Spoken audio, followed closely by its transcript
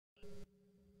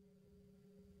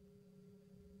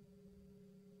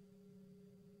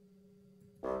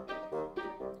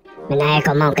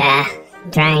Maniacal Monkah,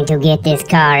 trying to get this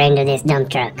car into this dump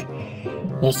truck.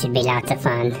 This should be lots of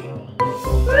fun.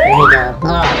 Here we go.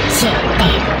 Oh shit,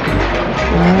 damn.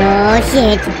 Oh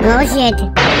shit, oh shit.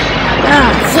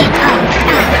 Oh shit, oh,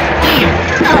 damn.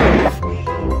 Oh.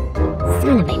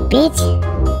 Son of a bitch.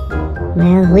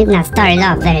 Well, we've not started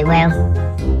off very well.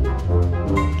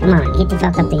 Come on, get the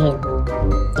fuck up the hill.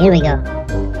 Here we go.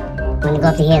 I'm gonna go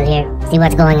up the hill here, see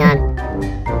what's going on.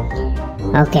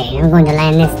 Okay, I'm going to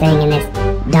land this thing in this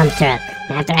dump truck.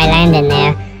 After I land in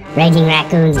there, Raging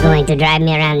Racoon's going to drive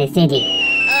me around the city.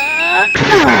 Oh,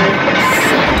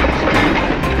 shit.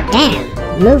 Damn,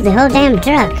 move the whole damn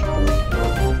truck.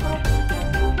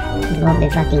 Go up the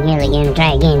fucking hill again,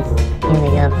 try again. Here we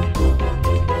go.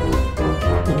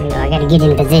 Here we go, I gotta get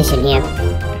in position here.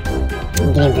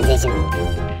 Get in position.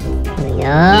 Here we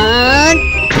go.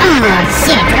 Oh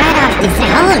shit, right off the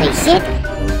side. Holy shit.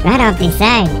 Right off the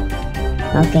side.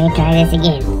 Okay, try this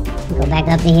again. Go back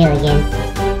up the hill again.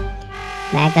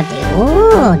 Back up the...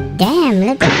 Oh, damn,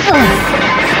 look at... Oh.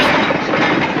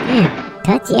 Damn,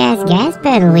 touchy ass gas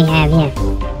pedal we have here.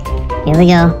 Here we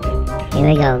go. Here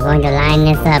we go. Going to line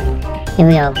this up. Here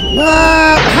we go.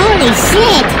 Whoa! Holy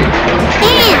shit!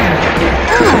 Damn!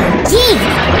 Oh,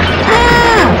 Jesus!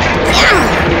 Oh! Oh!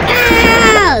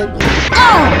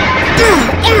 Oh!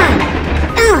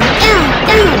 Oh!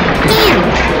 Damn!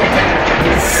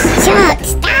 Shut!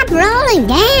 Stop rolling!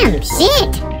 Damn!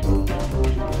 Shit!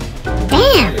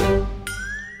 Damn!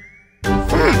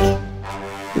 Fuck!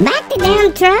 Back the damn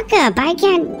truck up! I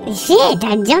can't... Shit!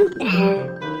 I jumped...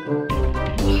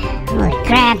 Holy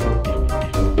crap!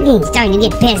 I'm starting to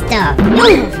get pissed off.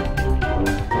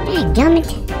 Dadgummit.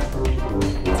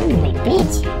 Son of a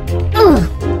bitch. Oh!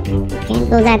 Can't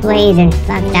go that way either.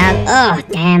 Fucked out. Oh,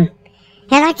 damn.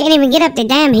 Hell, I can't even get up the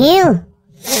damn hill.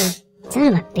 Son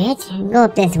of a bitch. Go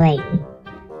up this way.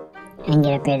 I can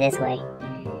get up here this way.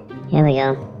 Here we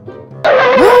go.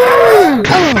 Oh,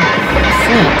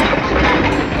 shit.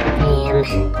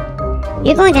 Damn.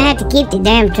 You're going to have to keep the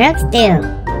damn truck still.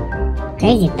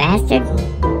 Crazy bastard.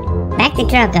 Back the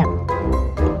truck up.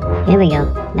 Here we go.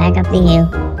 Back up the hill.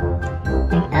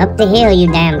 Back up the hill, you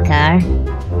damn car.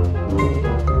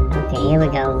 Okay, here we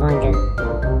go. Going to...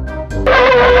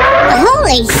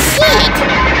 Holy shit!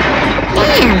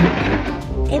 Damn!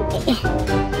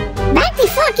 Back the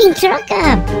fucking truck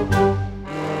up!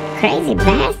 Crazy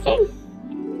bastard.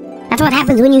 That's what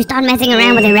happens when you start messing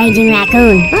around with a Raging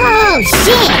Racoon. Oh,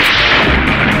 shit!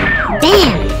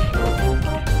 Damn!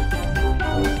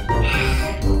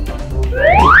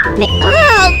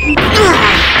 Oh!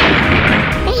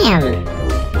 Damn!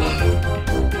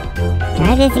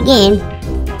 Try this again.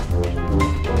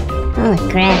 Holy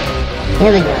crap.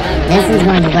 Here we go. This is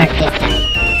going to work this time.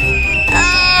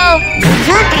 Oh!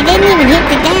 Fuck! I didn't even hit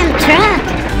the damn truck!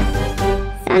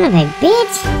 Son of a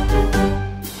bitch!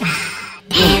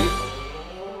 Damn!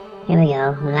 Here we go.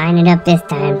 Line it up this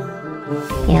time.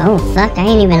 Oh, fuck. I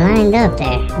ain't even lined up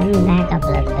there. Let me back up a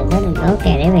little bit.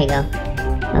 Okay, there we go.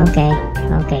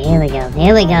 Okay, here we go.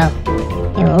 Here we go.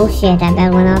 Oh shit, I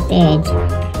about went off the edge.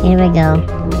 Here we go.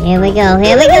 Here we go.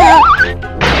 Here we go!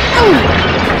 Oh!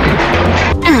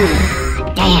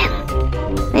 Damn.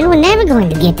 Man, we're never going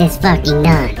to get this fucking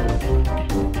done.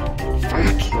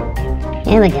 Fuck.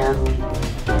 Here we go.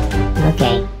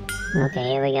 Okay,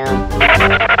 here we go.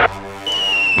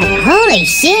 Holy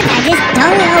shit, I just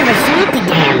totally overshot the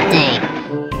damn thing.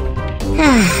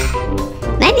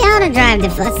 Maybe I ought to drive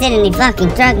sit in the fucking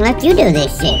truck and let you do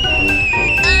this shit.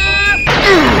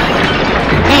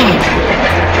 Damn.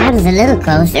 That was a little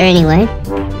closer anyway.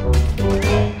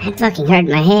 That fucking hurt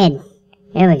my head.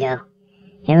 Here we go.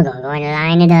 Here we go. Going to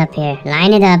line it up here.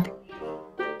 Line it up.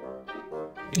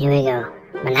 Here we go.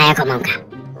 Maniacal Monkah.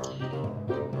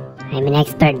 I'm an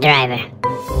expert driver.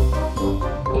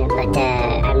 But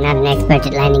I'm not an expert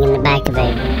at landing in the back of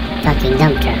a fucking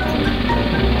dump truck.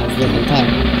 As you can tell.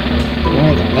 Here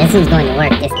we go. This is going to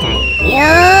work this time. Yo!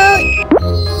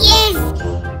 Yes!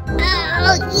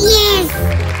 Oh, yes!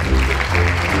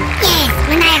 Yes!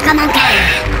 Maniacal Monkah!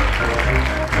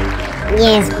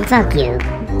 Yes, fuck you.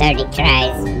 30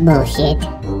 tries. Bullshit.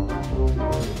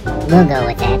 We'll go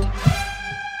with that.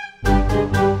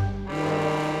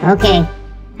 Okay.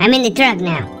 I'm in the truck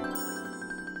now.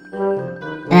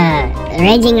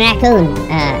 Raging Racoon.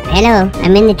 Hello.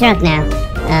 I'm in the truck now.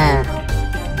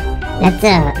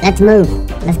 Let's move.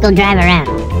 Let's go drive around.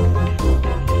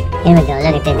 Here we go.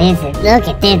 Look at this. Look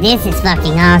at this. This is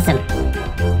fucking awesome.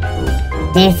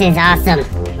 This is awesome.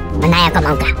 Maniacal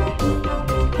Monkah.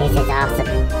 This is awesome.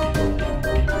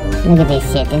 Look at this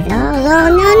shit. Oh,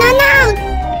 no.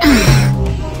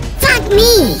 Fuck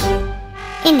me.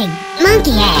 In the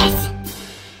monkey ass.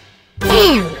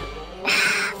 Damn!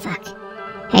 Fuck.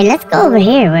 Hey, let's go over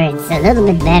here where it's a little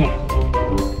bit better.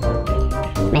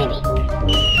 Maybe.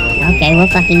 Okay, we'll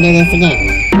fucking do this again.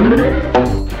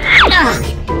 Ugh.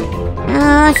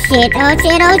 Oh shit, oh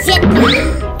shit, oh shit!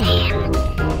 Damn.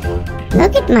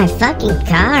 Look at my fucking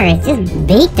car, it's just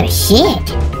beat to shit.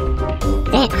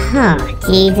 Damn. Oh,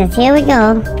 Jesus, here we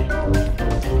go.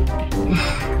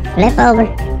 Flip over.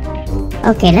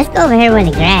 Okay, let's go over here where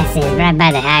the grass is, right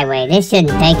by the highway. This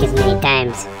shouldn't take as many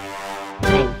times.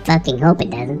 I fucking hope it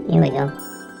doesn't. Here we go.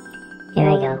 Here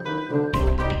we go.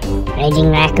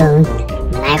 Raging Racoon.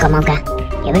 Maniacal Monkah.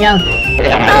 Here we go.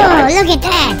 Oh, look at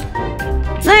that!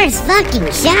 First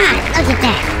fucking shot! Look at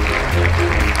that!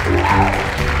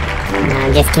 No,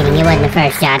 I'm just kidding. It wasn't the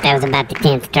first shot. That was about the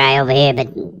 10th try over here, but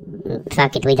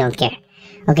fuck it, we don't care.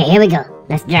 Okay, here we go.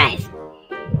 Let's drive.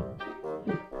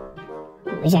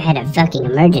 Wish I had a fucking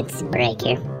emergency brake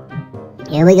here.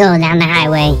 Here we go, down the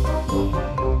highway.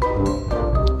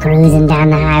 Cruising down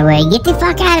the highway. Get the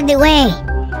fuck out of the way!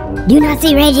 Do you not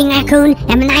see Raging Racoon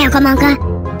and Maniacal Monkah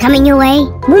coming your way?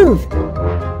 Move!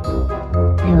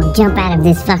 I will jump out of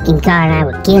this fucking car and I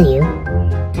will kill you.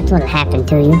 That's what'll happen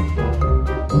to you.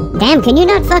 Damn, can you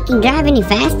not fucking drive any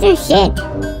faster? Shit!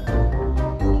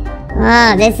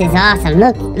 Oh, this is awesome.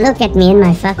 Look at me in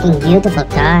my fucking beautiful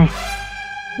car.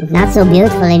 It's not so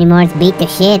beautiful anymore, it's beat to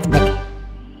shit, but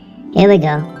here we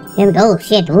go. Here we go. Oh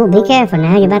shit, oh, be careful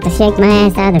now, you're about to shake my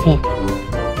ass out of here.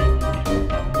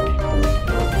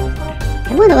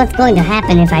 I wonder what's going to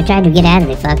happen if I try to get out of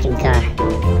the fucking car.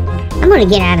 I'm gonna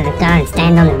get out of the car and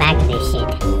stand on the back of this shit.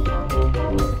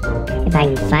 If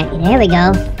I can find it. There we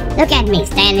go. Look at me,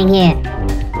 standing here.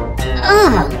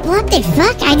 Oh, what the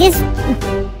fuck?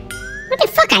 What the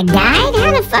fuck, I died?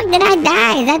 How the fuck did I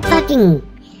die? Is that fucking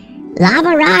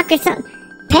lava rock or something?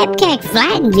 Pepcack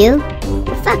flattened you.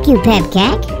 Fuck you,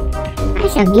 Pepcack. I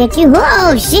shall get you.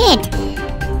 Whoa, shit!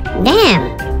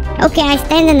 Damn. Okay, I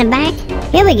stand in the back.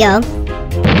 Here we go.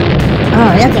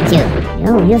 Oh, look at you.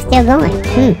 Oh, you're still going.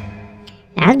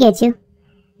 I'll get you.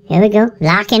 Here we go.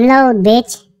 Lock and load,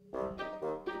 bitch.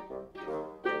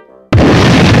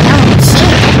 Oh, shit.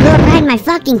 That blew up right in my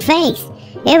fucking face.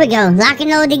 Here we go. Lock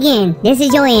and load again. This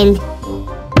is your end.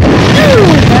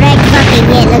 Correct fucking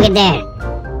hit, look at there.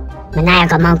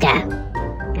 Maniacal Monkah.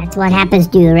 That's what happens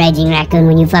to you, Raging Racoon,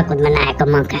 when you fuck with Maniacal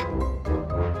Monkah.